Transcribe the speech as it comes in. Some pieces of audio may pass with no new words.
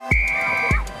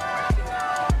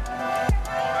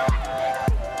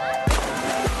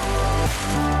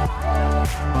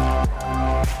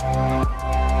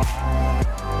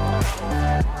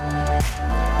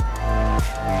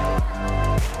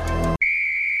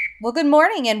Well, good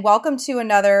morning and welcome to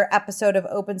another episode of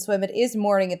Open Swim. It is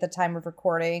morning at the time of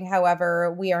recording.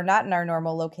 However, we are not in our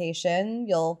normal location.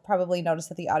 You'll probably notice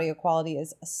that the audio quality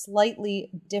is a slightly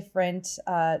different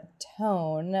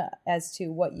tone as to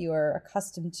what you are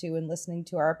accustomed to in listening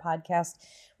to our podcast.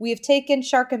 We have taken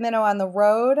Shark and Minnow on the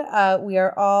road. We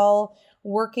are all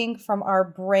working from our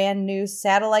brand new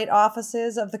satellite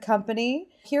offices of the company.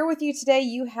 Here with you today,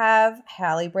 you have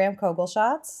Hallie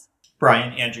Bram-Kogelschatz,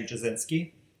 Brian Andrew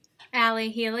Jasinski, Allie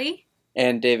Healy,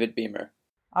 and David Beamer.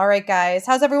 All right, guys.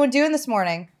 How's everyone doing this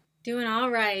morning? Doing all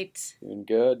right. Doing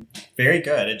good. Very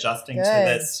good. Adjusting Good. to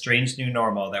this strange new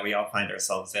normal that we all find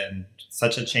ourselves in.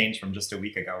 Such a change from just a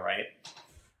week ago, right?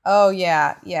 Oh,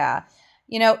 yeah.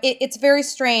 You know, it's very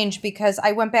strange because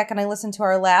I went back and I listened to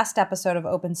our last episode of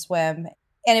Open Swim,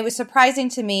 and it was surprising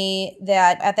to me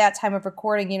that at that time of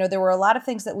recording, you know, there were a lot of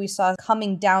things that we saw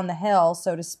coming down the hill,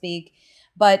 so to speak.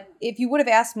 But if you would have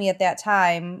asked me at that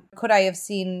time, could I have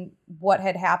seen what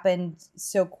had happened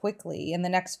so quickly in the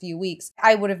next few weeks,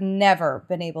 I would have never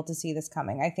been able to see this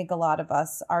coming. I think a lot of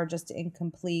us are just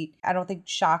incomplete. I don't think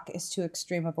shock is too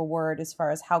extreme of a word as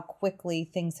far as how quickly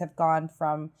things have gone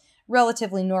from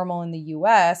relatively normal in the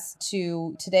U.S.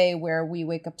 to today, where we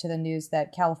wake up to the news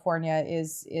that California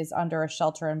is under a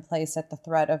shelter in place at the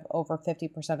threat of over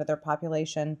 50% of their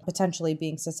population potentially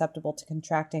being susceptible to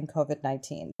contracting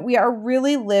COVID-19. We are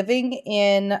really living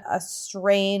in a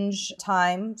strange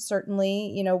time, certainly.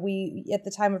 You know, we, at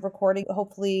the time of recording,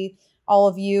 hopefully all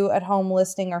of you at home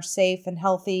listening are safe and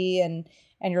healthy and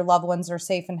your loved ones are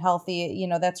safe and healthy. You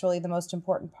know, that's really the most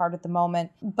important part at the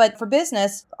moment. But for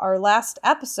business, our last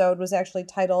episode was actually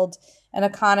titled An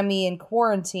Economy in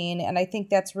Quarantine. And I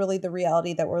think that's really the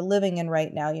reality that we're living in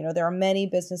right now. You know, there are many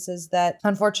businesses that,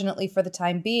 unfortunately, for the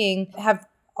time being, have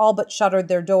all but shuttered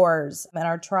their doors and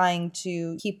are trying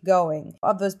to keep going.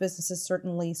 Of those businesses,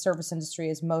 certainly service industry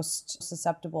is most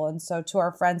susceptible. And so to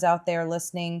our friends out there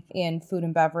listening in food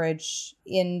and beverage,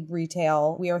 in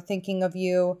retail, we are thinking of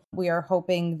you. We are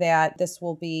hoping that this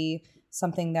will be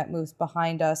something that moves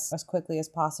behind us as quickly as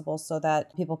possible so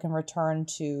that people can return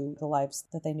to the lives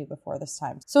that they knew before this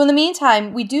time. So in the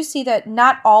meantime, we do see that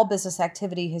not all business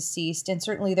activity has ceased, and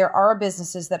certainly there are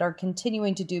businesses that are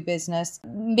continuing to do business,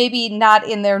 maybe not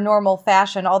in their normal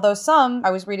fashion, although some,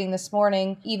 I was reading this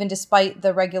morning, even despite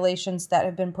the regulations that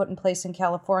have been put in place in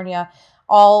California,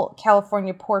 all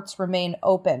California ports remain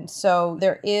open. So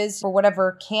there is, for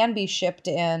whatever can be shipped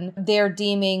in, they're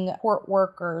deeming port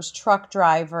workers, truck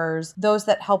drivers, those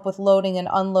that help with loading and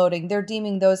unloading, they're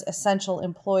deeming those essential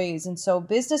employees. And so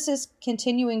business is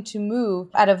continuing to move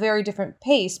at a very different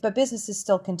pace, but business is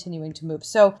still continuing to move.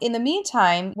 So in the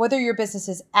meantime, whether your business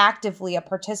is actively a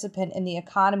participant in the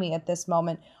economy at this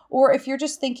moment, or if you're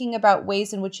just thinking about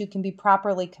ways in which you can be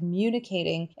properly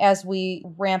communicating as we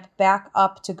ramp back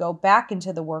up to go back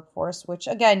into the workforce, which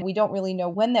again, we don't really know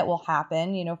when that will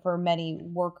happen, you know, for many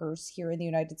workers here in the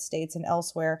United States and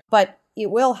elsewhere, but it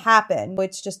will happen.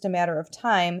 It's just a matter of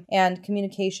time, and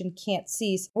communication can't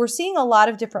cease. We're seeing a lot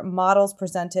of different models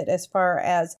presented as far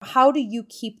as how do you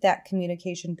keep that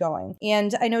communication going.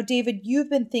 And I know, David, you've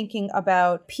been thinking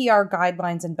about PR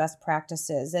guidelines and best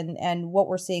practices and what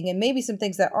we're seeing, and maybe some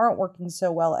things that aren't working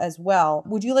so well as well.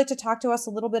 Would you like to talk to us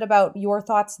a little bit about your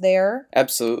thoughts there?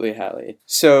 Absolutely, Hallie.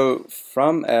 So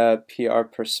from a PR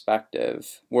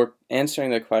perspective, we're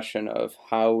answering the question of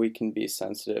how we can be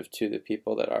sensitive to the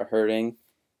people that are hurting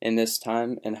in this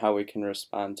time and how we can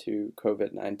respond to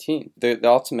COVID-19. The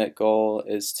ultimate goal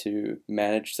is to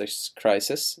manage this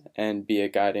crisis and be a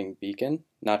guiding beacon,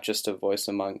 not just a voice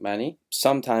among many.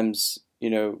 Sometimes, you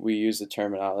know, we use the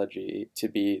terminology to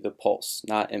be the pulse,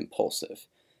 not impulsive.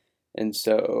 And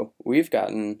so we've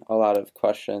gotten a lot of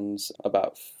questions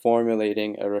about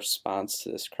formulating a response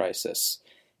to this crisis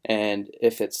and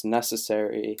if it's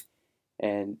necessary.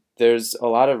 And there's a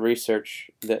lot of research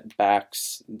that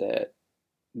backs that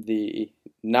the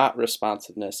not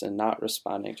responsiveness and not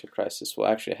responding to crisis will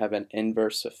actually have an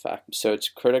inverse effect. So it's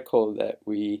critical that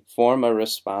we form a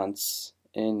response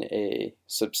in a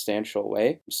substantial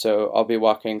way. So I'll be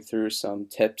walking through some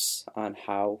tips on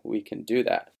how we can do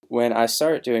that. When I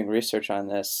started doing research on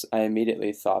this, I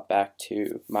immediately thought back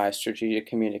to my strategic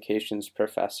communications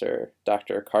professor,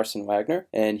 Dr. Carson Wagner,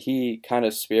 and he kind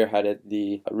of spearheaded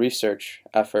the research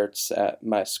efforts at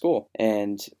my school.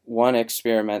 And one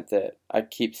experiment that I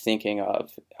keep thinking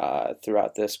of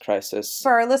throughout this crisis.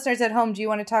 For our listeners at home, do you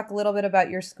want to talk a little bit about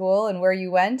your school and where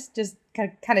you went? Just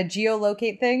kind of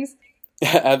geolocate things?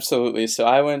 Absolutely. So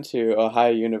I went to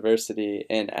Ohio University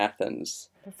in Athens.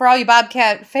 For all you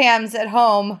Bobcat fans at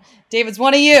home, David's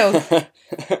one of you.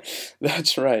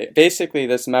 That's right. Basically,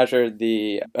 this measured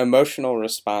the emotional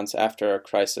response after a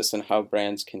crisis and how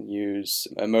brands can use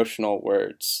emotional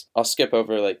words. I'll skip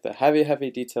over like the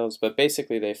heavy details, but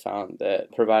basically they found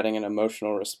that providing an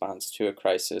emotional response to a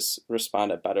crisis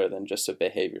responded better than just a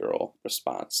behavioral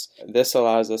response. This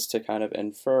allows us to kind of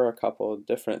infer a couple of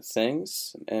different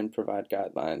things and provide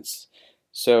guidelines.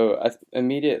 So I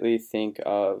immediately think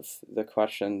of the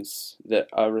questions that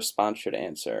a response should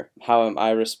answer. How am I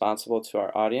responsible to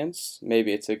our audience?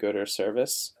 Maybe it's a good or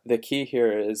service. The key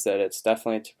here is that it's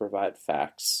definitely to provide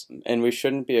facts. And we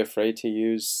shouldn't be afraid to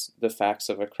use the facts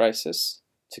of a crisis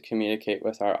to communicate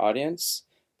with our audience,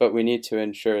 but we need to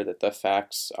ensure that the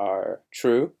facts are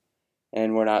true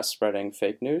and we're not spreading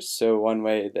fake news. So one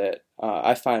way that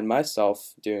I find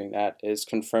myself doing that is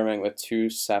confirming with two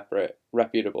separate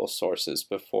reputable sources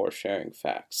before sharing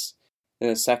facts. And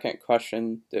the second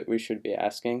question that we should be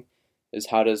asking is,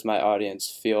 how does my audience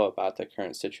feel about the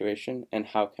current situation, and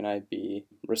how can I be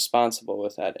responsible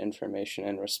with that information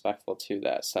and respectful to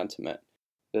that sentiment?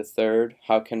 The third,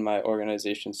 how can my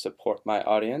organization support my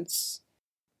audience?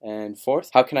 And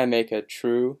fourth, how can I make a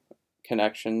true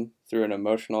connection through an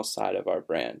emotional side of our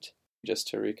brand? Just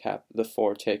to recap, the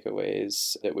 4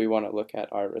 takeaways that we want to look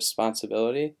at are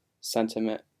responsibility,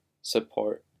 sentiment,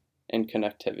 support, and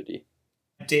connectivity.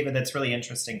 David, that's really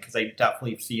interesting because I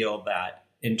definitely feel that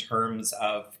in terms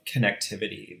of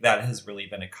connectivity, that has really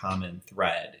been a common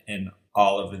thread in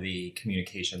all of the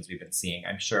communications we've been seeing.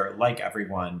 I'm sure, like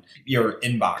everyone, your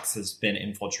inbox has been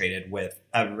infiltrated with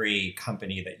every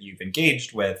company that you've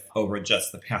engaged with over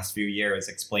just the past few years,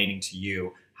 explaining to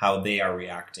you how they are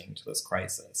reacting to this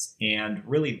crisis. And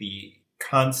really the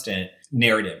constant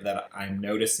narrative that I'm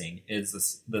noticing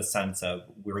is the sense of,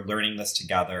 we're learning this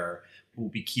together. We'll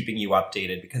be keeping you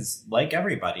updated because, like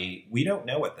everybody, we don't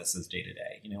know what this is day to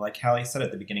day. Like Hallie said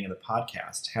at the beginning of the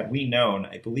podcast, had we known,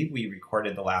 I believe we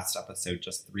recorded the last episode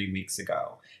just 3 weeks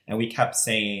ago, and we kept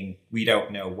saying, we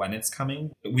don't know when it's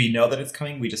coming. We know that it's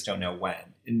coming. We just don't know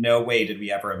when. In no way did we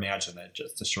ever imagine that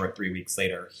just a short 3 weeks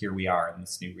later, here we are in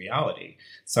this new reality.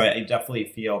 So I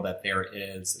definitely feel that there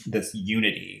is this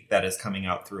unity that is coming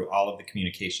out through all of the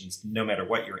communications, no matter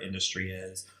what your industry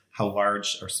is, how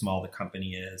large or small the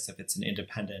company is, if it's an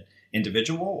independent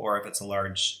individual or if it's a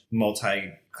large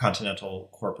multi-continental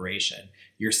corporation.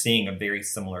 You're seeing a very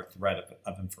similar thread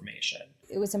of information.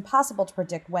 It was impossible to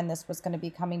predict when this was going to be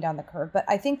coming down the curve. But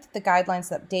I think that the guidelines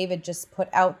that David just put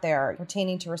out there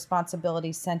pertaining to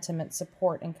responsibility, sentiment,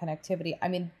 support, and connectivity, I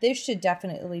mean, this should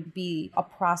definitely be a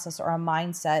process or a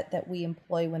mindset that we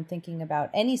employ when thinking about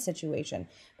any situation.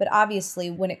 But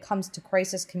obviously, when it comes to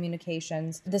crisis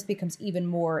communications, this becomes even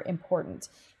more important.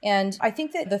 And I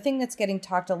think that the thing that's getting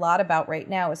talked a lot about right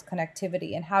now is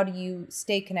connectivity, and how do you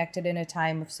stay connected in a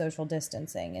time of social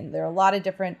distancing. And there are a lot of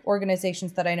different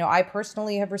organizations that I know I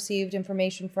personally have received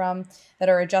information from that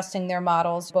are adjusting their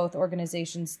models, both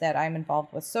organizations that I'm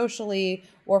involved with socially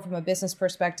or from a business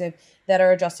perspective that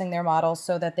are adjusting their models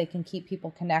so that they can keep people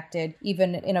connected,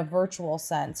 even in a virtual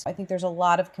sense. I think there's a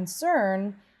lot of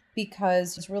concern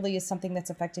because this really is something that's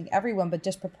affecting everyone, but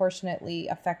disproportionately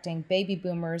affecting baby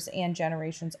boomers and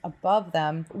generations above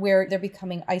them, where they're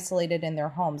becoming isolated in their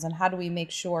homes. And how do we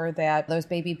make sure that those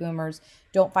baby boomers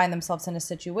don't find themselves in a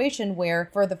situation where,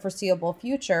 for the foreseeable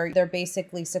future, they're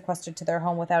basically sequestered to their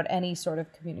home without any sort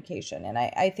of communication? And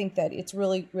I think that it's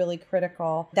really, really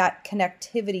critical that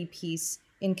connectivity piece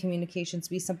in communications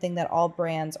be something that all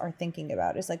brands are thinking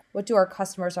about. Is like, what do our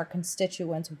customers, our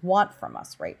constituents want from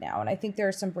us right now? And I think there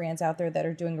are some brands out there that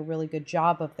are doing a really good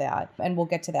job of that. And we'll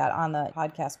get to that on the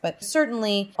podcast. But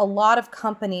certainly a lot of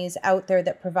companies out there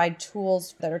that provide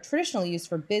tools that are traditionally used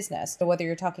for business. So whether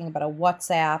you're talking about a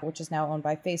WhatsApp, which is now owned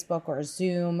by Facebook, or a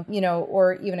Zoom,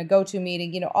 or even a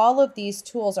GoToMeeting, all of these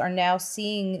tools are now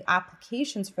seeing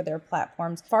applications for their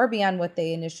platforms far beyond what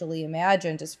they initially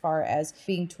imagined as far as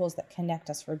being tools that connect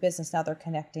us for business. Now they're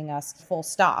connecting us full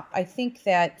stop. I think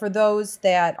that for those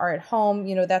that are at home,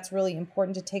 that's really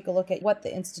important to take a look at what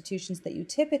the institutions that you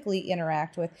typically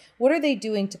interact with, what are they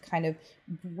doing to kind of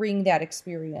bring that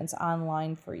experience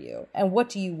online for you? And what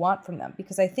do you want from them?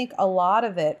 Because I think a lot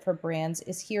of it for brands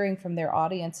is hearing from their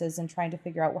audiences and trying to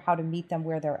figure out how to meet them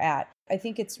where they're at. I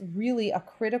think it's really a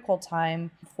critical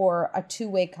time for a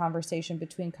two-way conversation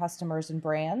between customers and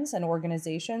brands and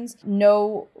organizations.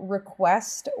 No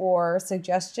request or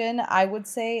suggestion, I would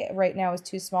say, right now is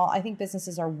too small. I think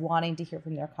businesses are wanting to hear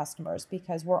from their customers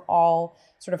because we're all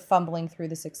sort of fumbling through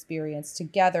this experience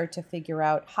together to figure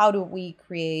out, how do we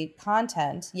create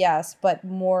content? Yes, but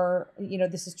more,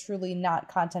 this is truly not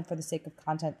content for the sake of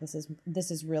content.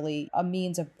 This is really a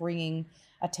means of bringing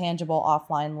a tangible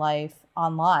offline life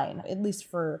online, at least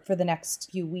for the next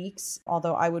few weeks,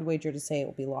 although I would wager to say it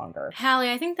will be longer.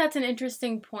 Hallie, I think that's an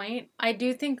interesting point. I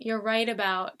do think you're right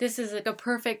about this is like a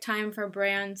perfect time for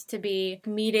brands to be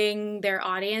meeting their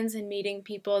audience and meeting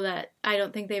people that I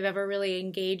don't think they've ever really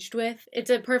engaged with. It's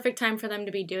a perfect time for them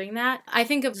to be doing that. I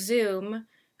think of Zoom,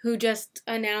 who just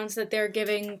announced that they're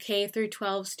giving K through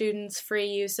 12 students free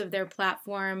use of their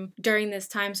platform during this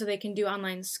time so they can do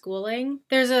online schooling.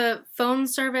 There's a phone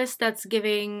service that's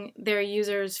giving their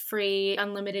users free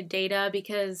unlimited data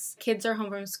because kids are home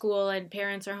from school and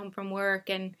parents are home from work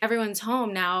and everyone's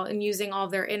home now and using all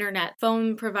their internet.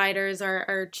 Phone providers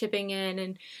are chipping in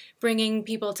and bringing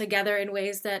people together in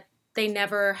ways that they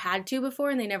never had to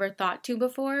before and they never thought to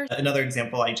before. Another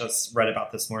example I just read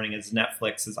about this morning is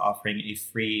Netflix is offering a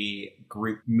free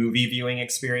group movie viewing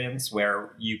experience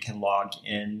where you can log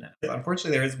in.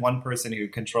 Unfortunately, there is one person who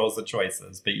controls the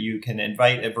choices, but you can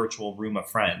invite a virtual room of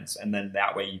friends, and then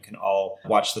that way you can all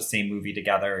watch the same movie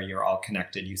together. You're all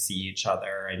connected, you see each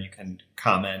other, and you can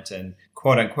comment and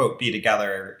quote unquote be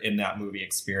together in that movie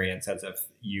experience as if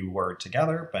you were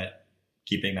together, but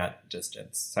keeping that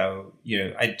distance. So,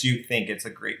 I do think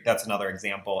that's another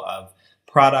example of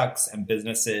products and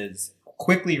businesses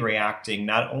quickly reacting,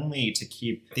 not only to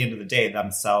keep, at the end of the day,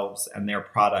 themselves and their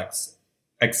products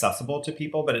accessible to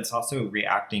people, but it's also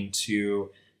reacting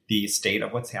to the state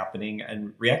of what's happening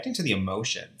and reacting to the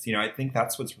emotions. I think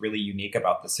that's what's really unique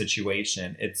about the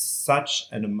situation. It's such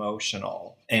an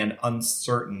emotional and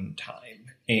uncertain time.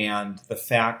 And the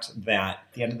fact that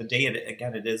at the end of the day,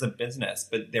 it is a business,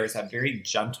 but there's that very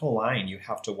gentle line you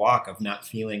have to walk of not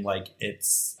feeling like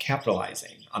it's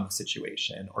capitalizing on the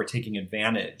situation or taking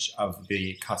advantage of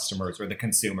the customers or the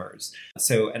consumers.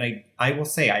 So, and I will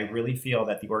say, I really feel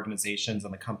that the organizations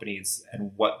and the companies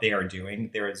and what they are doing,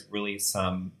 there is really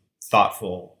some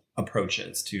thoughtful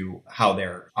approaches to how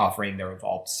they're offering their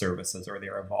evolved services or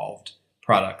their evolved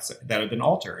products that have been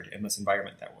altered in this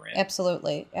environment that we're in.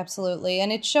 Absolutely. Absolutely.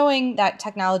 And it's showing that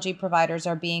technology providers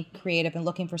are being creative and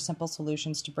looking for simple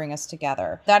solutions to bring us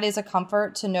together. That is a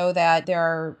comfort to know that there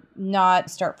are not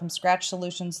start from scratch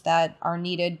solutions that are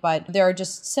needed, but there are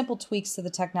just simple tweaks to the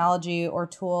technology or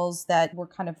tools that we're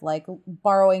kind of like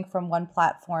borrowing from one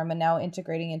platform and now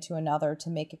integrating into another to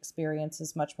make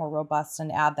experiences much more robust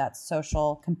and add that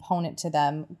social component to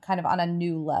them kind of on a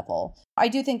new level. I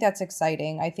do think that's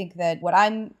exciting. I think that what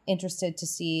I'm interested to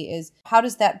see is how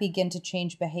does that begin to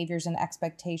change behaviors and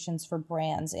expectations for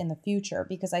brands in the future?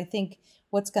 Because I think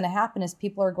what's going to happen is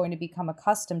people are going to become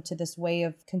accustomed to this way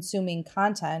of consuming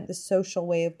content, this social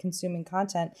way of consuming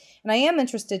content. And I am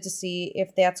interested to see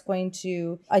if that's going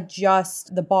to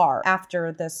adjust the bar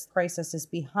after this crisis is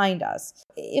behind us.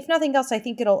 If nothing else, I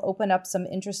think it'll open up some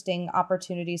interesting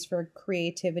opportunities for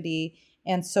creativity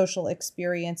and social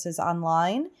experiences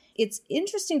online. It's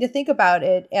interesting to think about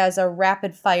it as a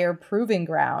rapid fire proving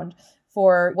ground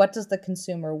for what does the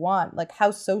consumer want? Like,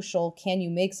 how social can you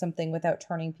make something without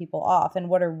turning people off? And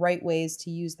what are right ways to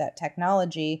use that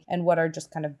technology? And what are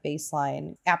just kind of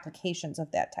baseline applications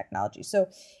of that technology? So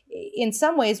in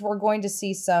some ways, we're going to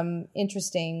see some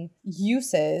interesting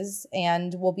uses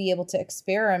and we'll be able to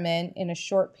experiment in a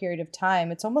short period of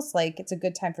time. It's almost like it's a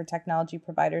good time for technology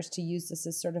providers to use this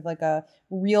as sort of like a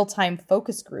real-time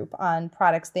focus group on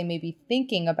products they may be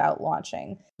thinking about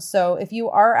launching. So if you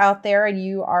are out there and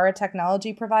you are a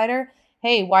technology provider,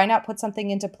 hey, why not put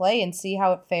something into play and see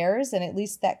how it fares? And at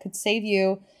least that could save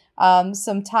you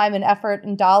some time and effort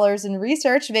and dollars and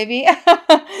research maybe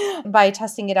by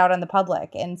testing it out on the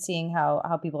public and seeing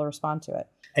how people respond to it.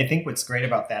 I think what's great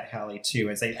about that, Hallie, too,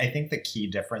 is I think the key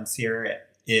difference here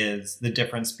is the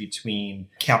difference between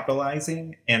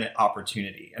capitalizing and an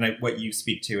opportunity. And what you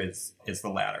speak to is the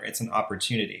latter. It's an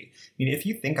opportunity. I mean, if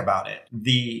you think about it,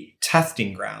 the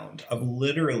testing ground of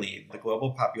literally the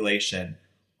global population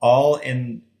all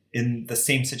in the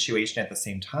same situation at the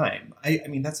same time, I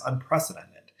mean, that's unprecedented.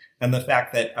 And the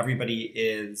fact that everybody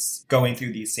is going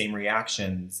through these same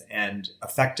reactions and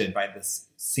affected by this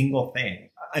single thing.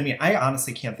 I mean, I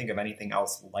honestly can't think of anything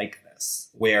else like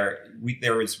this, where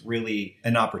there is really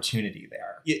an opportunity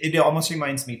there. It almost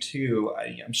reminds me too,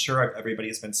 I'm sure everybody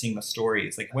has been seeing the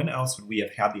stories, like when else would we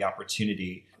have had the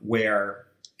opportunity where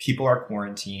people are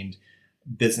quarantined,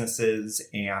 businesses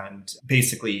and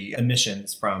basically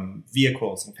emissions from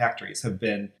vehicles and factories have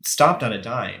been stopped on a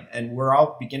dime. And we're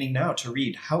all beginning now to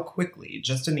read how quickly,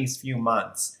 just in these few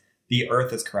months, the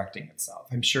earth is correcting itself.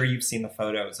 I'm sure you've seen the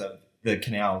photos of the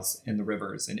canals and the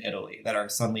rivers in Italy that are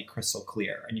suddenly crystal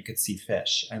clear, and you could see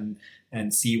fish and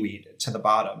seaweed to the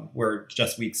bottom where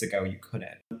just weeks ago you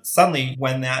couldn't. Suddenly,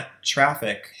 when that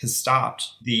traffic has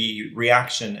stopped, the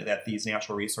reaction that these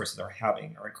natural resources are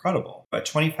having are incredible. A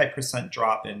 25%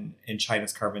 drop in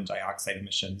China's carbon dioxide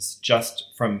emissions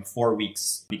just from 4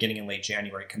 weeks beginning in late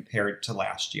January compared to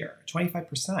last year.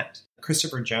 25%.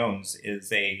 Christopher Jones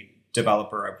is a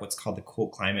developer of what's called the Cool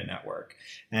Climate Network.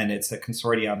 And it's a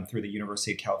consortium through the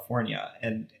University of California.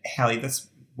 And Hallie, this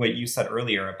what you said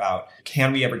earlier about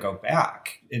can we ever go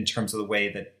back in terms of the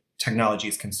way that technology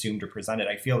is consumed or presented?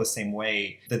 I feel the same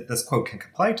way that this quote can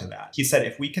apply to that. He said,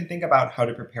 if we can think about how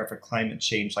to prepare for climate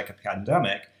change like a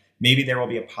pandemic, maybe there will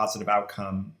be a positive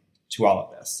outcome to all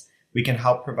of this. We can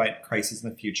help prevent crises in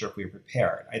the future if we're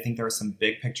prepared. I think there are some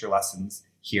big picture lessons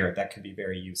here that could be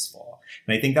very useful.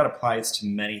 And I think that applies to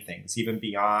many things, even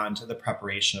beyond the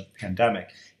preparation of the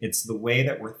pandemic. It's the way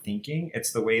that we're thinking,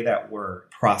 it's the way that we're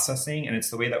processing, and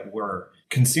it's the way that we're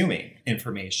consuming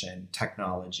information,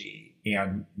 technology,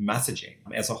 and messaging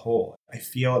as a whole. I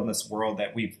feel in this world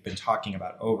that we've been talking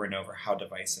about over and over how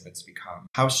divisive it's become.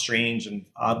 How strange and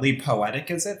oddly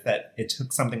poetic is it that it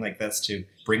took something like this to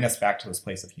bring us back to this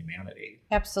place of humanity?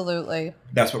 Absolutely.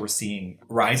 That's what we're seeing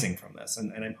rising from this.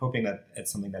 And I'm hoping that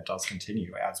it's something that does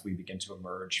continue as we begin to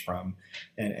emerge from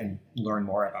and learn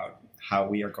more about how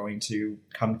we are going to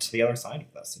come to the other side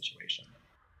of this situation.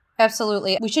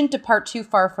 Absolutely. We shouldn't depart too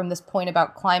far from this point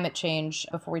about climate change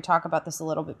before we talk about this a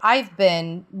little bit. I've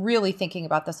been really thinking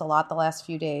about this a lot the last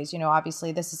few days. You know,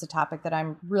 obviously this is a topic that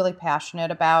I'm really passionate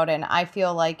about, and I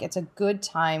feel like it's a good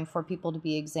time for people to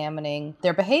be examining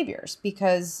their behaviors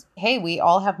because, hey, we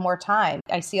all have more time.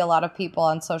 I see a lot of people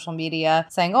on social media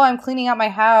saying, oh, I'm cleaning out my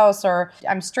house, or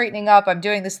I'm straightening up, I'm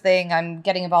doing this thing, I'm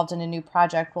getting involved in a new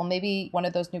project. Well, maybe one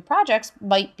of those new projects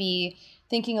might be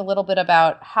thinking a little bit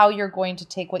about how you're going to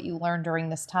take what you learned during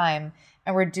this time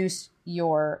and reduce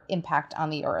your impact on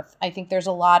the earth. I think there's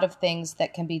a lot of things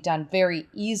that can be done very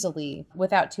easily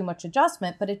without too much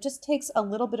adjustment, but it just takes a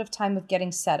little bit of time of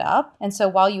getting set up. And so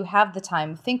while you have the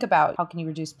time, think about how can you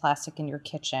reduce plastic in your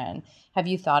kitchen? Have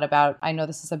you thought about, I know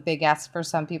this is a big ask for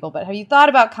some people, but have you thought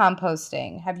about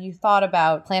composting? Have you thought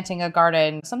about planting a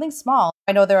garden? Something small.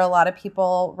 I know there are a lot of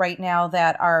people right now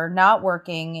that are not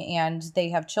working and they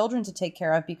have children to take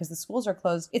care of because the schools are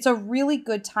closed. It's a really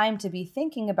good time to be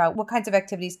thinking about what kinds of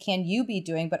activities can you be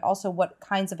doing, but also what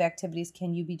kinds of activities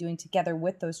can you be doing together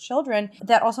with those children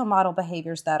that also model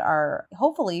behaviors that are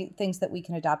hopefully things that we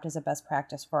can adopt as a best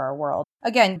practice for our world.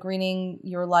 Again, greening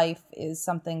your life is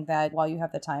something that while you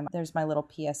have the time, there's my little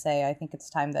PSA. I think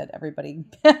it's time that everybody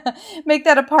make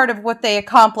that a part of what they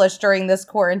accomplish during this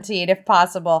quarantine, if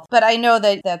possible. But I know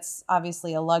that that's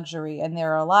obviously a luxury. And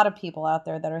there are a lot of people out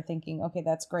there that are thinking, okay,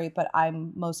 that's great, but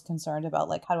I'm most concerned about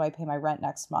like, how do I pay my rent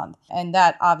next month? And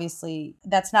that obviously,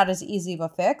 that's not as easy of a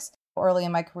fix. Early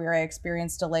in my career, I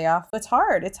experienced a layoff. It's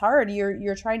hard. It's hard.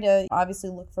 You're trying to obviously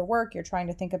look for work. You're trying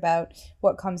to think about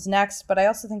what comes next. But I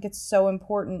also think it's so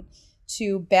important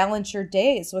to balance your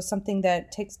days with something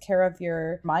that takes care of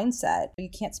your mindset. You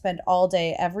can't spend all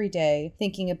day, every day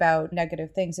thinking about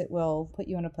negative things. It will put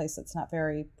you in a place that's not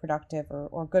very productive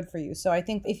or good for you. So I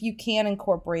think if you can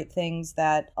incorporate things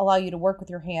that allow you to work with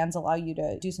your hands, allow you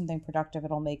to do something productive,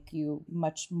 it'll make you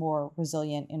much more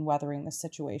resilient in weathering the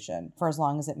situation for as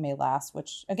long as it may last,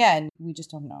 which again, we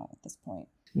just don't know at this point.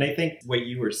 And I think what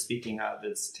you were speaking of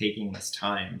is taking this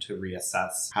time to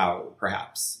reassess how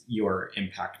perhaps your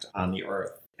impact on the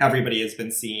earth. Everybody has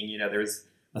been seeing, there's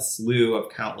a slew of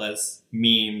countless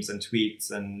memes and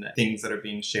tweets and things that are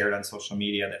being shared on social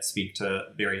media that speak to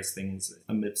various things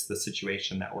amidst the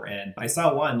situation that we're in. I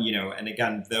saw one, and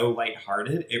again, though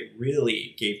lighthearted, it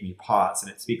really gave me pause. And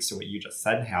it speaks to what you just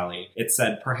said, Hallie. It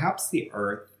said, perhaps the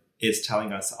earth is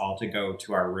telling us all to go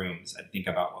to our rooms and think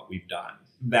about what we've done.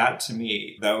 That to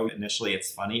me, though initially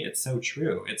it's funny, it's so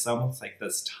true. It's almost like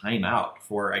this time out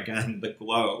for, again, the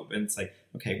globe. And it's like,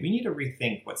 okay, we need to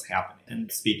rethink what's happening.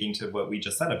 And speaking to what we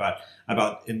just said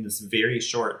about in this very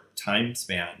short time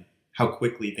span, how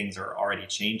quickly things are already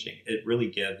changing, it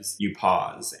really gives you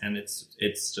pause. And it's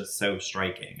just so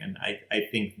striking. And I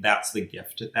think that's the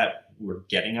gift that we're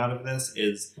getting out of this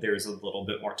is there's a little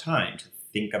bit more time to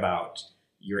think about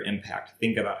your impact,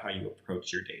 think about how you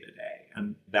approach your day-to-day.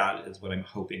 And that is what I'm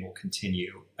hoping will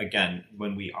continue, again,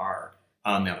 when we are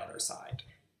on that other side.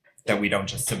 That we don't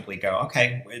just simply go,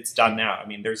 okay, it's done now. I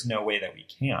mean, there's no way that we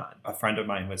can. A friend of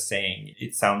mine was saying,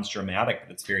 it sounds dramatic,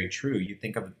 but it's very true. You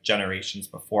think of generations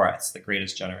before us, the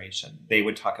greatest generation. They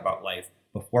would talk about life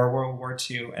before World War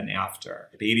II and after.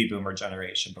 Baby boomer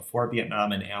generation, before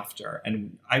Vietnam and after.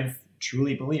 And I've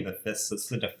truly believe that this is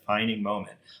the defining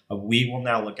moment of we will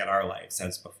now look at our lives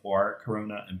as before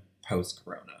Corona and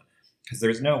post-Corona. Because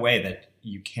there's no way that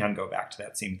you can go back to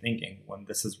that same thinking when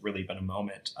this has really been a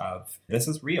moment of this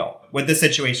is real. What this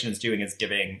situation is doing is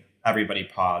giving everybody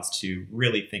pause to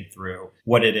really think through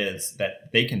what it is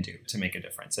that they can do to make a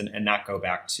difference and not go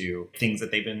back to things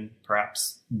that they've been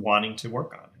perhaps wanting to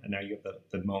work on. And now you have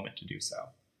the moment to do so.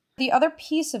 The other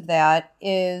piece of that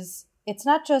is it's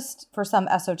not just for some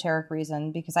esoteric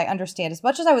reason, because I understand as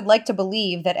much as I would like to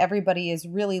believe that everybody is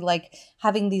really like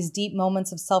having these deep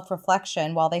moments of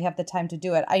self-reflection while they have the time to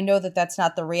do it. I know that that's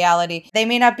not the reality. They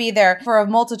may not be there for a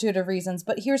multitude of reasons,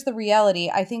 but here's the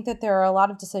reality. I think that there are a lot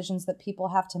of decisions that people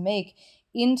have to make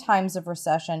in times of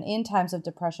recession, in times of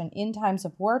depression, in times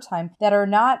of wartime that are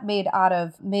not made out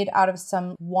of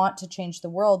some want to change the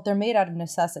world. They're made out of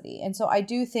necessity. And so I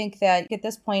do think that at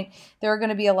this point, there are going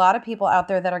to be a lot of people out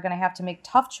there that are going to have to make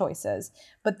tough choices,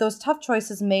 but those tough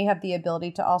choices may have the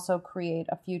ability to also create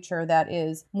a future that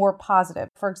is more positive.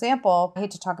 For example, I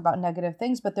hate to talk about negative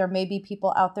things, but there may be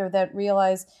people out there that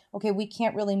realize, okay, we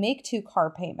can't really make 2 car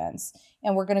payments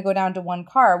and we're going to go down to 1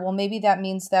 car. Well, maybe that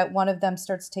means that one of them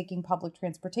starts taking public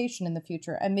transportation in the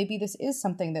future. And maybe this is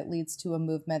something that leads to a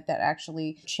movement that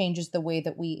actually changes the way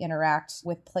that we interact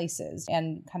with places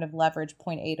and kind of leverage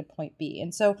point A to point B.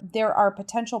 And so there are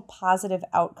potential positive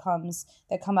outcomes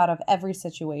that come out of every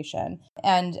situation.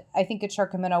 And I think at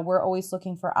Sharkamino, we're always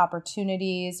looking for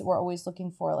opportunities. We're always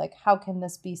looking for like, how can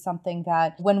this be something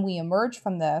that when we emerge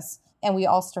from this, and we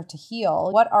all start to heal,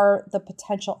 what are the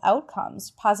potential outcomes,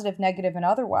 positive, negative, and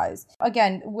otherwise?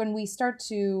 Again, when we start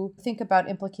to think about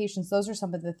implications, those are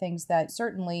some of the things that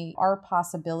certainly are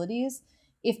possibilities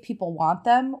if people want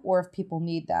them or if people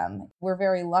need them. We're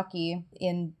very lucky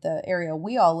in the area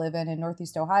we all live in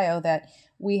Northeast Ohio, that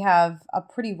we have a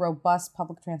pretty robust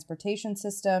public transportation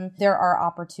system. There are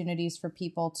opportunities for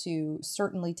people to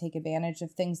certainly take advantage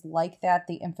of things like that,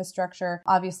 the infrastructure.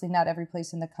 Obviously, not every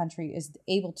place in the country is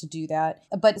able to do that.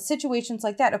 But situations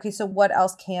like that, okay, so what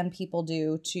else can people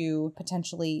do to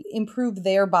potentially improve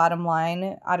their bottom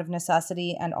line out of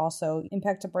necessity and also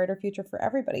impact a brighter future for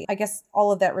everybody? I guess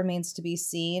all of that remains to be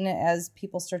seen as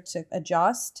people start to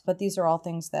adjust. But these are all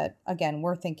things that, again,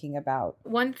 we're thinking about.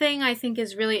 One thing I think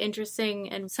is really interesting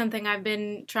and something I've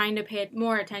been trying to pay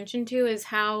more attention to is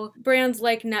how brands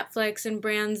like Netflix and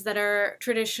brands that are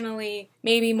traditionally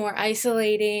maybe more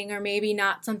isolating or maybe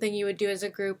not something you would do as a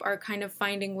group are kind of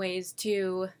finding ways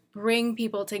to bring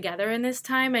people together in this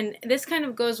time. And this kind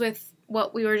of goes with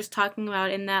what we were just talking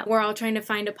about, in that we're all trying to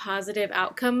find a positive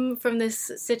outcome from this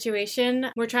situation.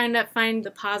 We're trying to find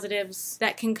the positives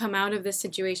that can come out of this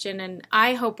situation. And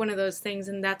I hope one of those things,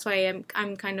 and that's why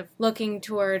I'm kind of looking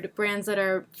toward brands that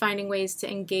are finding ways to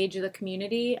engage the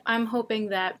community. I'm hoping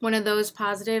that one of those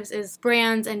positives is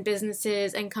brands and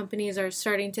businesses and companies are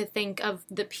starting to think of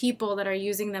the people that are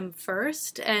using them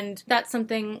first. And that's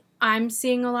something I'm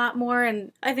seeing a lot more,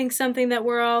 and I think something that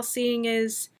we're all seeing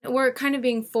is we're kind of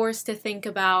being forced to think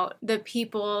about the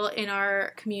people in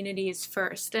our communities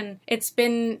first. And it's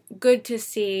been good to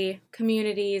see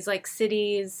communities like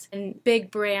cities and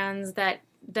big brands that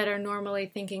are normally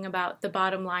thinking about the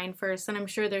bottom line first. And I'm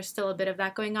sure there's still a bit of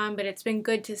that going on, but it's been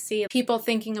good to see people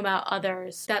thinking about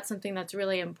others. That's something that's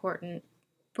really important.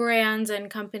 Brands and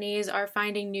companies are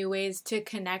finding new ways to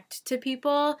connect to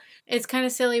people. It's kind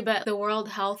of silly, but the World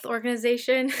Health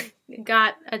Organization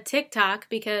got a TikTok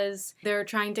because they're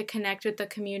trying to connect with the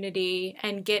community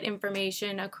and get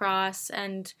information across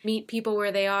and meet people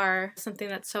where they are. Something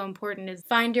that's so important is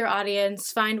find your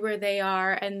audience, find where they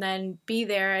are, and then be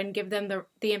there and give them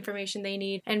the information they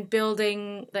need and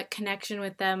building that connection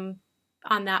with them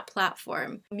on that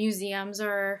platform. Museums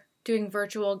are doing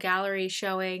virtual gallery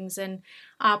showings and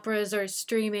operas are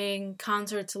streaming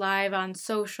concerts live on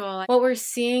social. What we're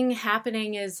seeing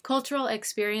happening is cultural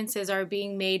experiences are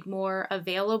being made more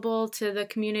available to the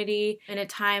community in a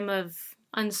time of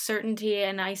uncertainty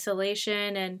and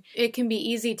isolation, and it can be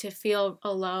easy to feel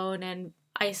alone and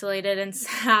isolated and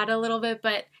sad a little bit,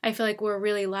 but I feel like we're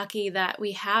really lucky that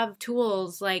we have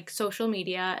tools like social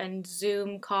media and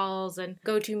Zoom calls and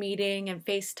GoToMeeting and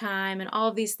FaceTime and all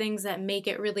of these things that make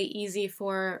it really easy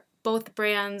for both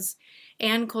brands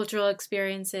and cultural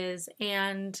experiences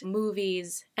and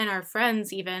movies and our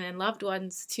friends even and loved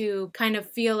ones to kind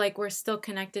of feel like we're still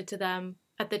connected to them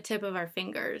at the tip of our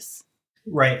fingers.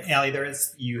 Right. Allie,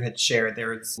 you had shared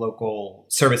there's local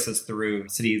services through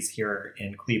cities here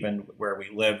in Cleveland where we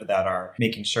live that are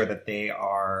making sure that they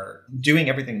are doing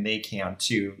everything they can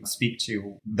to speak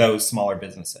to those smaller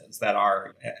businesses that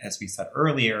are, as we said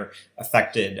earlier,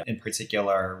 affected, in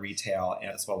particular retail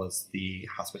as well as the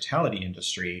hospitality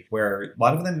industry, where a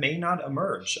lot of them may not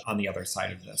emerge on the other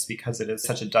side of this because it is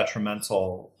such a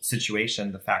detrimental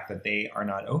situation, the fact that they are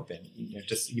not open,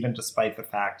 just even despite the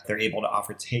fact they're able to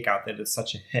offer takeout, that is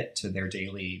such a hit to their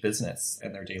daily business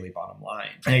and their daily bottom line.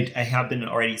 I have been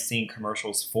already seeing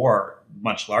commercials for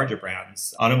much larger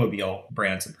brands, automobile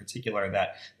brands in particular,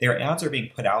 that their ads are being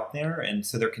put out there. And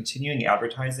so they're continuing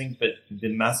advertising, but the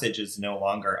message is no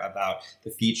longer about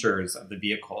the features of the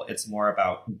vehicle. It's more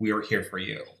about, we're here for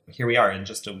you. Here we are in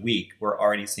just a week, we're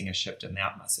already seeing a shift in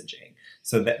that messaging.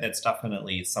 So that's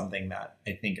definitely something that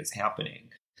I think is happening.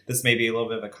 This may be a little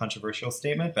bit of a controversial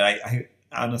statement, but I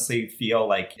honestly feel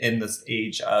like in this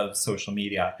age of social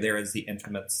media, there is the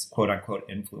infamous quote unquote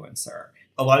influencer.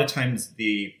 A lot of times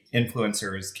the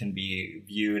influencers can be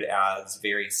viewed as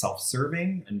very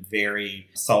self-serving and very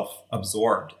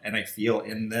self-absorbed. And I feel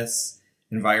in this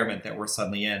environment that we're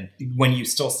suddenly in, when you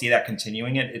still see that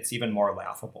continuing, it's even more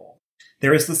laughable.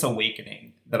 There is this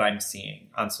awakening that I'm seeing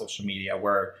on social media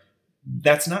where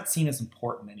that's not seen as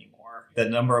important anymore. The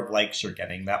number of likes you're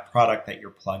getting, that product that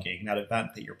you're plugging, that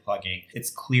event that you're plugging, it's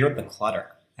cleared the clutter.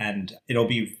 And it'll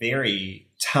be very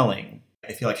telling.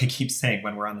 I feel like I keep saying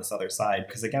when we're on this other side,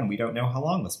 because again, we don't know how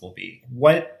long this will be.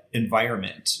 What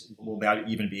environment will that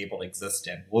even be able to exist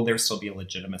in? Will there still be a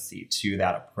legitimacy to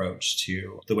that approach,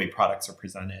 to the way products are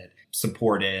presented,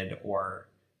 supported, or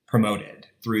promoted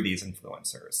through these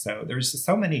influencers? So there's just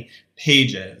so many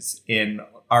pages in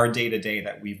our day-to-day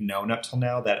that we've known up till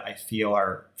now that I feel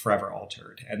are forever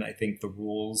altered. And I think the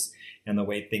rules and the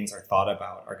way things are thought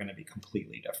about are going to be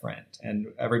completely different. And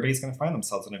everybody's going to find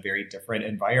themselves in a very different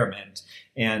environment.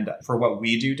 And for what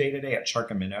we do day-to-day at Shark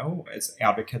and Minnow as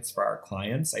advocates for our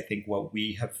clients, I think what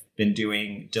we have been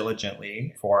doing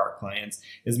diligently for our clients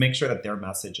is make sure that their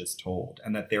message is told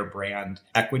and that their brand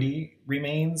equity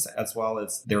remains, as well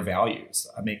as their values,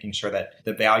 making sure that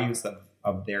the values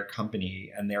of their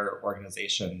company and their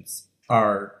organizations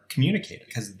are communicated,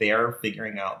 because they're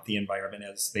figuring out the environment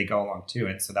as they go along too.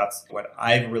 And so that's what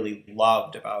I've really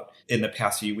loved about in the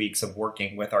past few weeks of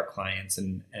working with our clients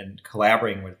and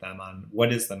collaborating with them on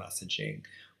what is the messaging,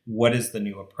 what is the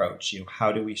new approach,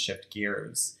 how do we shift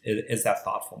gears, is that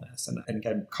thoughtfulness. And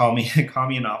again, call me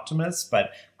an optimist, but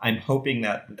I'm hoping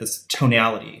that this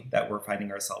tonality that we're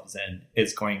finding ourselves in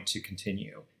is going to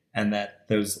continue. And that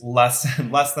those less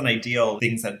than ideal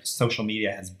things that social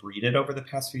media has breeded over the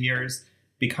past few years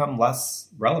become less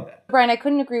relevant. Brian, I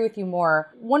couldn't agree with you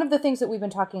more. One of the things that we've been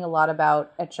talking a lot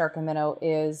about at Shark and Minnow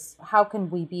is how can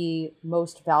we be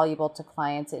most valuable to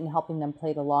clients in helping them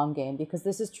play the long game, because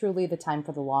this is truly the time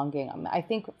for the long game. I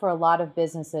think for a lot of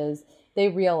businesses, they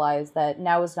realize that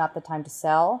now is not the time to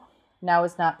sell. Now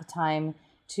is not the time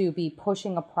to be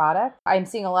pushing a product. I'm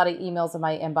seeing a lot of emails in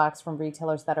my inbox from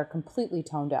retailers that are completely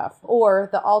tone deaf. Or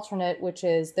the alternate, which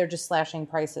is they're just slashing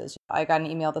prices. I got an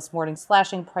email this morning,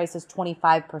 slashing prices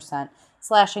 25%,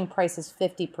 slashing prices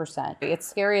 50%. It's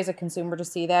scary as a consumer to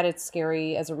see that. It's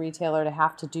scary as a retailer to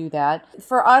have to do that.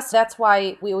 For us, that's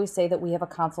why we always say that we have a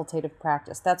consultative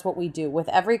practice. That's what we do. With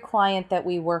every client that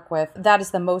we work with, that is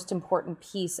the most important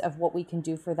piece of what we can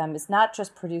do for them, is not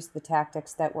just produce the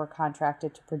tactics that we're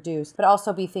contracted to produce, but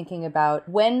also be thinking about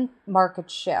when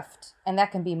markets shift. And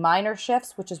that can be minor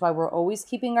shifts, which is why we're always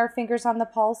keeping our fingers on the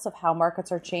pulse of how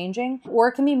markets are changing. Or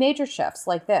it can be major shifts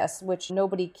like this, which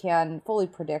nobody can fully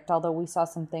predict, although we saw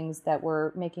some things that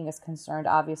were making us concerned,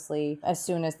 obviously, as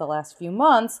soon as the last few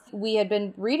months. We had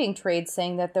been reading trades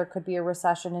saying that there could be a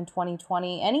recession in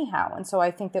 2020 anyhow. And so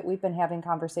I think that we've been having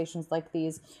conversations like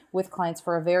these with clients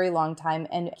for a very long time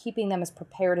and keeping them as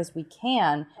prepared as we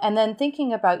can. And then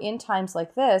thinking about in times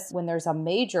like this, when there's a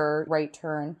major right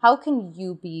turn, how can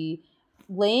you be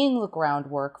laying the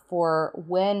groundwork for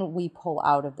when we pull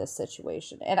out of this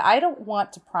situation? And I don't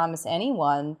want to promise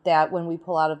anyone that when we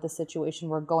pull out of the situation,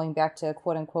 we're going back to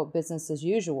quote unquote business as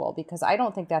usual, because I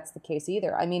don't think that's the case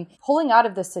either. I mean, pulling out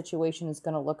of this situation is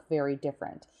going to look very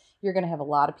different. You're going to have a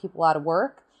lot of people out of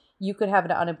work. You could have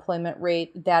an unemployment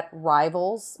rate that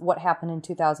rivals what happened in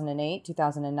 2008,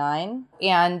 2009.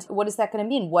 And what is that going to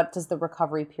mean? What does the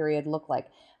recovery period look like?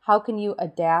 How can you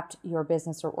adapt your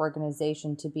business or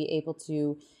organization to be able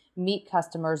to meet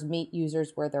customers, meet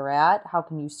users where they're at? How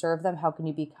can you serve them? How can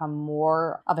you become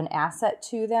more of an asset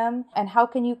to them? And how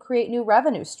can you create new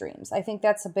revenue streams? I think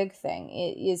that's a big thing.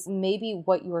 It is maybe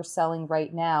what you are selling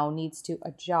right now needs to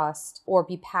adjust or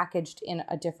be packaged in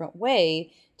a different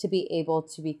way to be able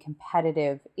to be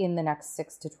competitive in the next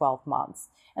 6 to 12 months.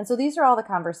 And so these are all the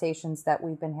conversations that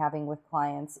we've been having with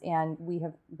clients, and we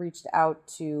have reached out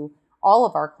to all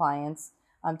of our clients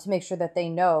to make sure that they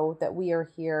know that we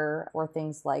are here for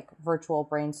things like virtual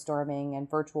brainstorming and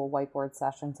virtual whiteboard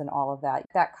sessions and all of that.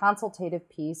 That consultative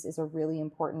piece is a really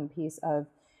important piece of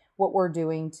what we're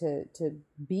doing to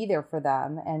be there for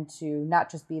them, and to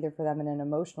not just be there for them in an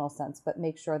emotional sense, but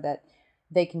make sure that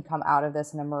they can come out of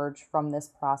this and emerge from this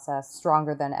process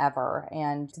stronger than ever.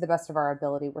 And to the best of our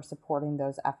ability, we're supporting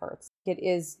those efforts. It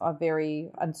is a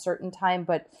very uncertain time,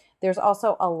 but there's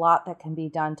also a lot that can be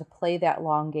done to play that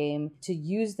long game, to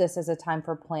use this as a time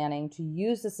for planning, to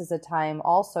use this as a time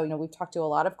also, we've talked to a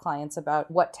lot of clients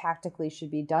about what tactically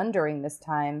should be done during this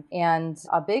time. And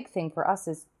a big thing for us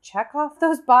is check off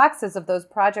those boxes of those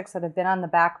projects that have been on the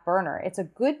back burner. It's a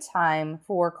good time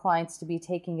for clients to be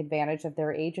taking advantage of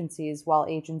their agencies while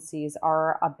agencies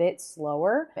are a bit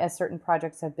slower, as certain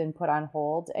projects have been put on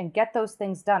hold, and get those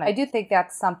things done. I do think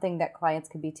that's something that clients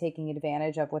can be taking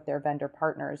advantage of with their vendor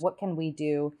partners. What can we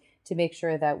do to make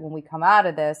sure that when we come out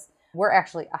of this, we're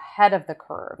actually ahead of the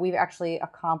curve? We've actually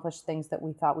accomplished things that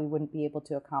we thought we wouldn't be able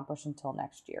to accomplish until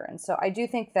next year. And so I do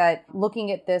think that looking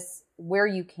at this where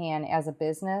you can as a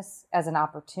business, as an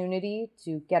opportunity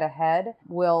to get ahead,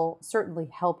 will certainly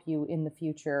help you in the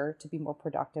future to be more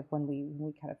productive when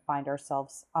we kind of find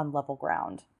ourselves on level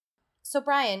ground. So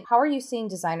Brian, how are you seeing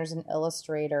designers and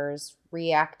illustrators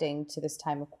reacting to this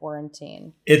time of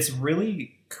quarantine? It's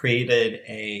really created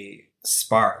a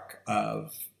spark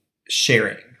of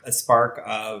sharing, a spark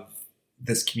of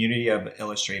this community of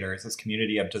illustrators, this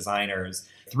community of designers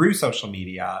through social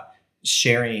media,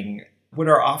 sharing what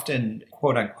are often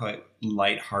quote unquote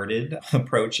lighthearted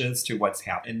approaches to what's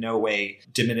happened. In no way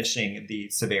diminishing the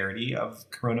severity of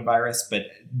coronavirus, but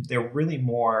they're really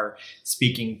more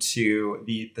speaking to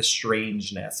the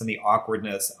strangeness and the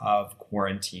awkwardness of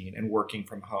quarantine and working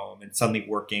from home and suddenly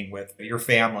working with your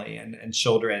family and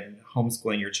children,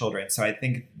 homeschooling your children. So I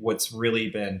think what's really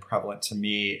been prevalent to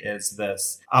me is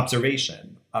this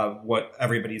observation of what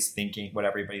everybody's thinking, what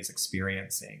everybody's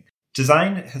experiencing.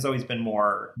 Design has always been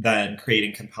more than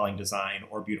creating compelling design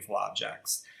or beautiful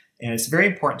objects. And it's very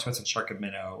important to us at Shark of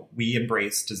Minnow. We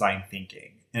embrace design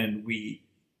thinking, and we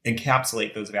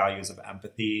encapsulate those values of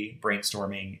empathy,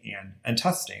 brainstorming, and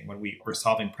testing when we're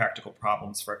solving practical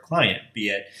problems for a client, be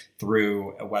it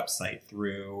through a website,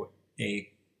 through a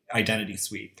identity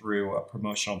suite, through a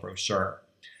promotional brochure.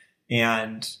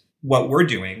 And what we're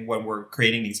doing when we're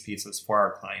creating these pieces for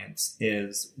our clients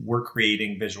is we're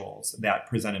creating visuals that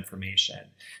present information.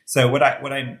 So what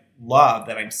I love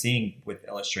that I'm seeing with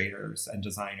illustrators and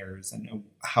designers and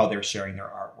how they're sharing their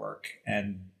artwork,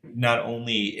 and not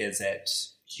only is it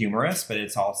humorous, but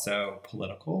it's also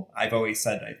political. I've always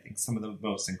said I think some of the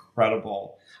most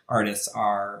incredible artists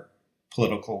are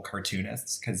political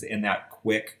cartoonists, because in that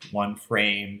quick one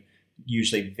frame,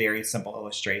 usually very simple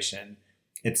illustration,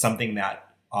 it's something that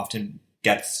often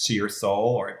gets to your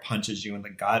soul, or it punches you in the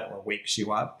gut or wakes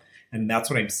you up. And that's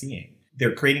what I'm seeing.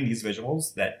 They're creating these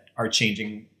visuals that are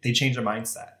changing, they change a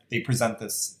mindset. They present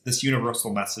this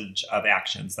universal message of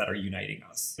actions that are uniting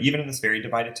us. Even in this very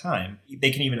divided time,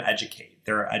 they can even educate.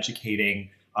 They're educating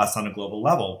us on a global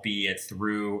level, be it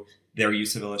through their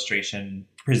use of illustration,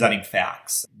 presenting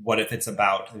facts. What if it's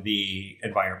about the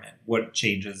environment? What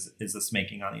changes is this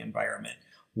making on the environment?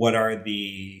 What are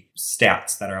the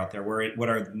stats that are out there? What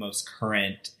are the most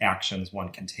current actions one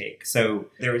can take? So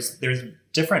there's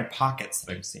different pockets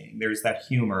that I'm seeing. There's that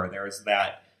humor, there's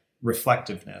that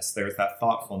reflectiveness, there's that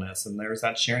thoughtfulness, and there's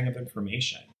that sharing of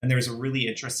information. And there's a really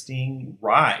interesting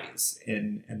rise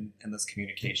in this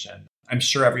communication. I'm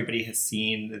sure everybody has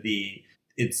seen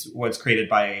it's what's created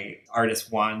by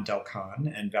artist Juan Del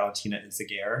Con and Valentina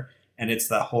Izaguirre. And it's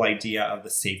the whole idea of the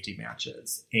safety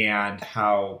matches and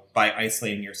how by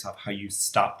isolating yourself, how you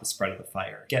stop the spread of the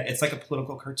fire. It's like a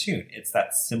political cartoon. It's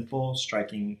that simple,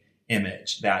 striking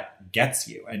image that gets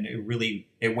you, and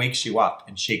it wakes you up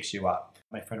and shakes you up.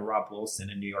 My friend Rob Wilson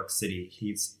in New York City,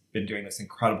 he's been doing this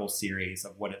incredible series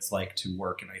of what it's like to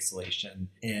work in isolation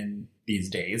in these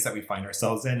days that we find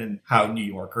ourselves in, and how New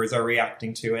Yorkers are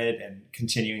reacting to it and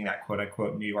continuing that quote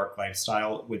unquote New York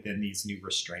lifestyle within these new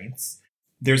restraints.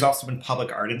 There's also been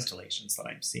public art installations that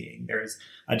I'm seeing. There's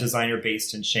a designer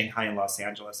based in Shanghai and Los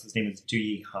Angeles. His name is Du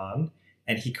Yi Han,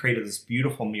 and he created this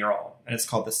beautiful mural, and it's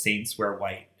called The Saints Wear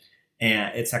White.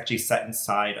 And it's actually set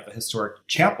inside of a historic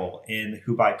chapel in the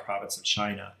Hubei province of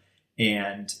China.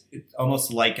 And it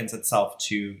almost likens itself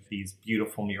to these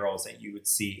beautiful murals that you would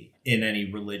see in any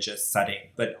religious setting.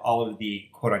 But all of the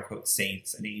quote unquote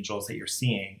saints and angels that you're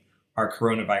seeing are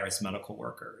coronavirus medical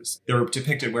workers. They're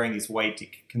depicted wearing these white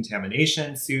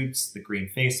decontamination suits, the green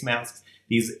face masks,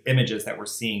 these images that we're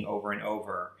seeing over and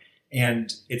over.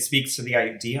 And it speaks to the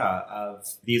idea of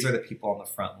these are the people on the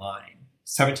front line.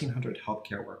 1,700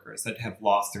 healthcare workers that have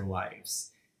lost their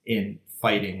lives in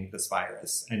fighting this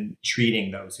virus and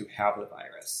treating those who have the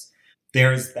virus.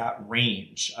 There's that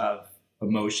range of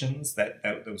emotions,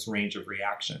 those range of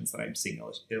reactions that I'm seeing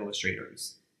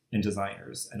illustrators and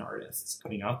designers and artists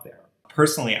putting out there.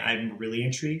 Personally, I'm really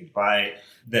intrigued by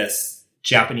this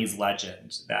Japanese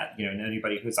legend that,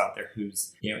 anybody who's out there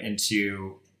who's,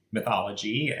 into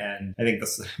mythology, and I think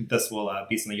this will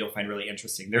be something you'll find really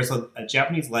interesting. There's a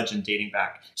Japanese legend dating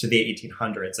back to the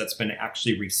 1800s that's been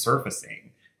actually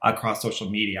resurfacing across social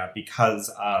media because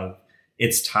of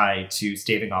its tie to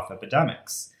staving off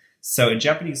epidemics. So in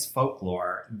Japanese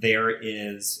folklore, there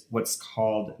is what's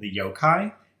called the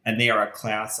yokai, and they are a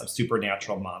class of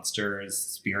supernatural monsters,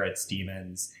 spirits,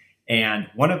 demons, and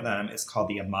one of them is called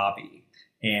the Amabi,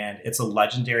 and it's a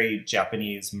legendary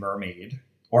Japanese mermaid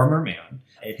or merman.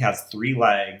 It has 3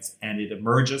 legs and it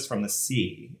emerges from the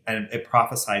sea, and it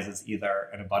prophesizes either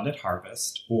an abundant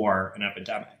harvest or an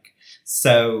epidemic.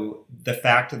 So the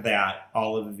fact that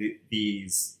all of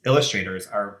these illustrators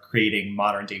are creating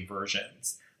modern day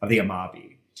versions of the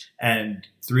Amabi, and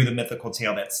through the mythical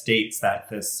tale that states that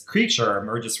this creature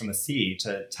emerges from the sea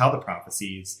to tell the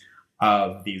prophecies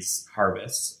of these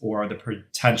harvests or the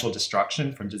potential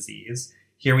destruction from disease,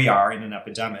 here we are in an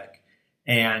epidemic.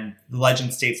 And the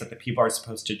legend states that the people are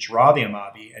supposed to draw the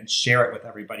Amabi and share it with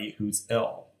everybody who's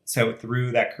ill. So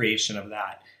through that creation of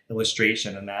that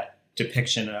illustration and that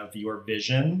depiction of your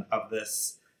vision of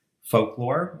this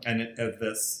folklore and of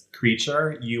this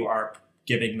creature, you are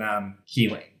giving them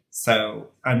healing. So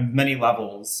on many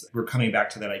levels, we're coming back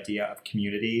to that idea of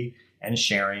community and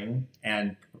sharing,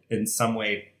 and in some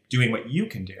way doing what you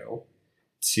can do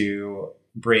to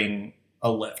bring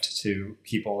a lift to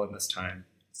people in this time.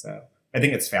 So I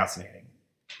think it's fascinating.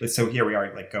 So here we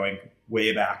are, like going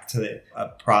way back to a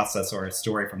process or a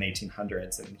story from the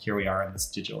 1800s, and here we are in this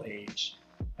digital age,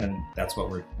 and that's what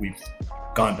we've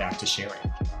gone back to sharing.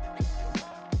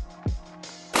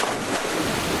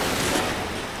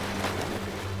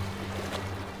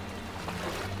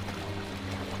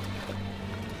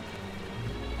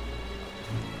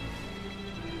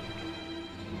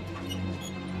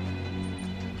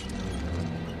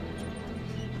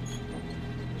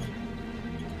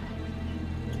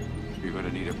 You're going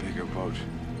to need a bigger boat.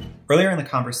 Earlier in the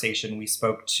conversation, we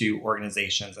spoke to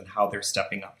organizations and how they're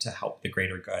stepping up to help the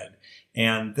greater good.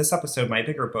 And this episode, My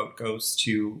Bigger Boat, goes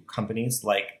to companies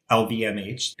like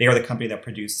LVMH. They are the company that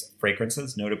produce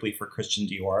fragrances, notably for Christian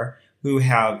Dior, who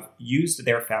have used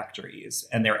their factories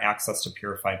and their access to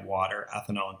purified water,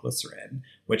 ethanol, and glycerin,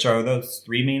 which are those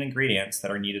 3 main ingredients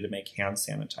that are needed to make hand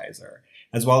sanitizer,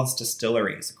 as well as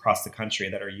distilleries across the country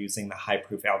that are using the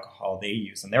high-proof alcohol they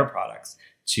use in their products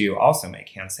to also make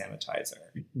hand sanitizer.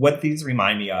 What these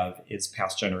remind me of is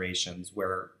past generations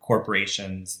where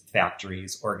corporations,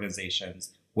 factories,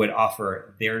 organizations would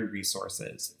offer their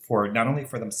resources for not only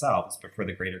for themselves, but for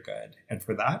the greater good. And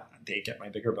for that, they get My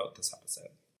Bigger Boat this episode.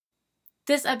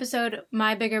 This episode,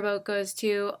 My Bigger Boat, goes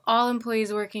to all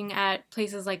employees working at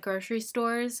places like grocery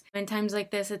stores. In times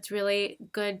like this, it's really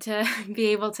good to be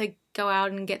able to go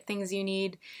out and get things you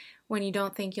need when you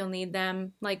don't think you'll need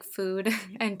them, like food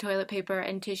and toilet paper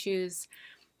and tissues.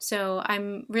 So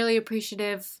I'm really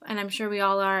appreciative, and I'm sure we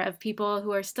all are, of people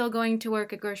who are still going to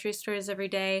work at grocery stores every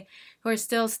day, who are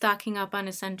still stocking up on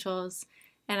essentials,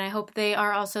 and I hope they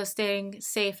are also staying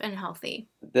safe and healthy.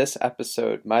 This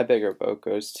episode, My Bigger Boat,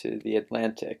 goes to The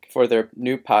Atlantic for their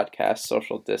new podcast,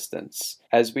 Social Distance.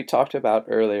 As we talked about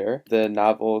earlier, the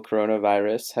novel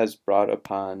coronavirus has brought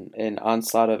upon an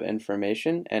onslaught of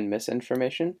information and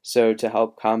misinformation. So to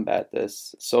help combat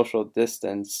this, Social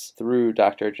Distance, through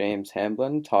Dr. James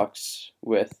Hamblin, talks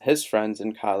with his friends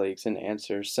and colleagues and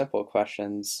answers simple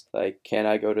questions like, can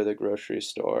I go to the grocery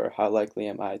store? How likely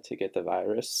am I to get the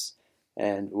virus?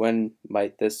 And when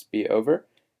might this be over?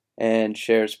 And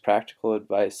shares practical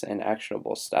advice and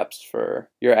actionable steps for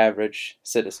your average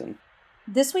citizen.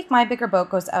 This week, My Bigger Boat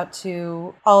goes out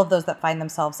to all of those that find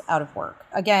themselves out of work.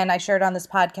 Again, I shared on this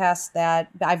podcast that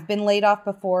I've been laid off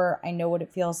before. I know what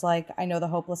it feels like. I know the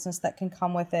hopelessness that can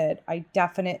come with it. I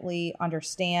definitely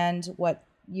understand what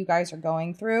you guys are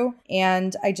going through.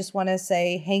 And I just want to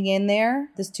say, hang in there.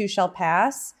 This too shall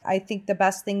pass. I think the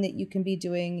best thing that you can be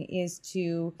doing is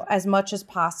to, as much as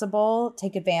possible,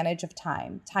 take advantage of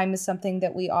time. Time is something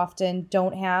that we often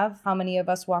don't have. How many of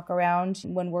us walk around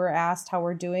when we're asked how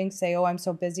we're doing, say, oh, I'm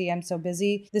so busy, I'm so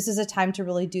busy. This is a time to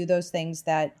really do those things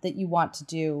that you want to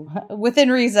do within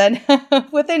reason,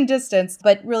 within distance,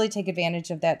 but really take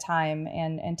advantage of that time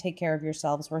and take care of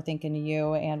yourselves. We're thinking of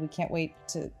you, and we can't wait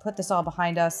to put this all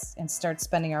behind us and start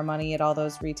spending our money at all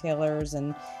those retailers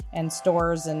and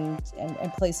stores and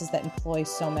places that employ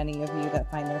so many of you that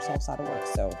find themselves out of work.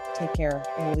 So take care,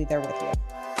 and we'll be there with you.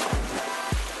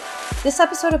 This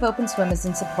episode of Open Swim is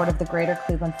in support of the Greater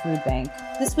Cleveland Food Bank.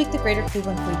 This week, the Greater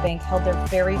Cleveland Food Bank held their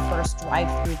very first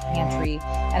drive-through pantry,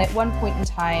 and at one point in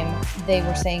time, they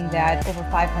were saying that over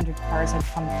 500 cars had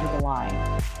come through the line.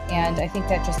 And I think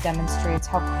that just demonstrates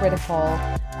how critical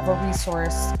of a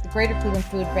resource the Greater Cleveland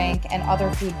Food Bank and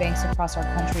other food banks across our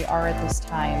country are at this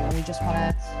time. And we just want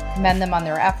to commend them on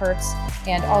their efforts,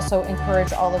 and also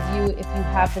encourage all of you, if you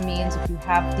have the means, if you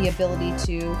have the ability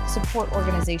to support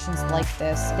organizations like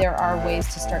this, there are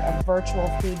ways to start a virtual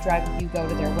food drive if you go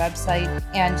to their website.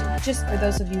 And just for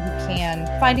those of you who can,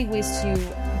 finding ways to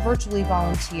virtually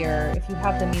volunteer. If you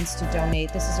have the means to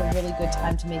donate, this is a really good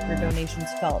time to make your donations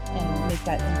felt and make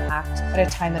that impact at a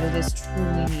time that it is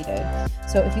truly needed.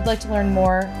 So if you'd like to learn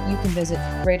more, you can visit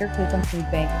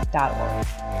greaterclevelandfoodbank.org.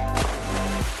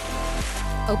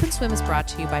 Open Swim is brought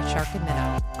to you by Shark and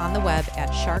Minnow, on the web at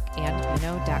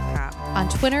sharkandminnow.com. On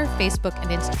Twitter, Facebook,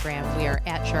 and Instagram, we are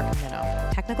at Shark and Minnow.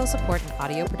 Technical support and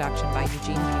audio production by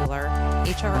Eugene Bueller.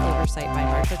 HR oversight by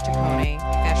Marsha Ciccone.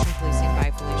 Fashion policing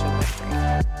by Felicia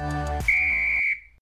Winfrey.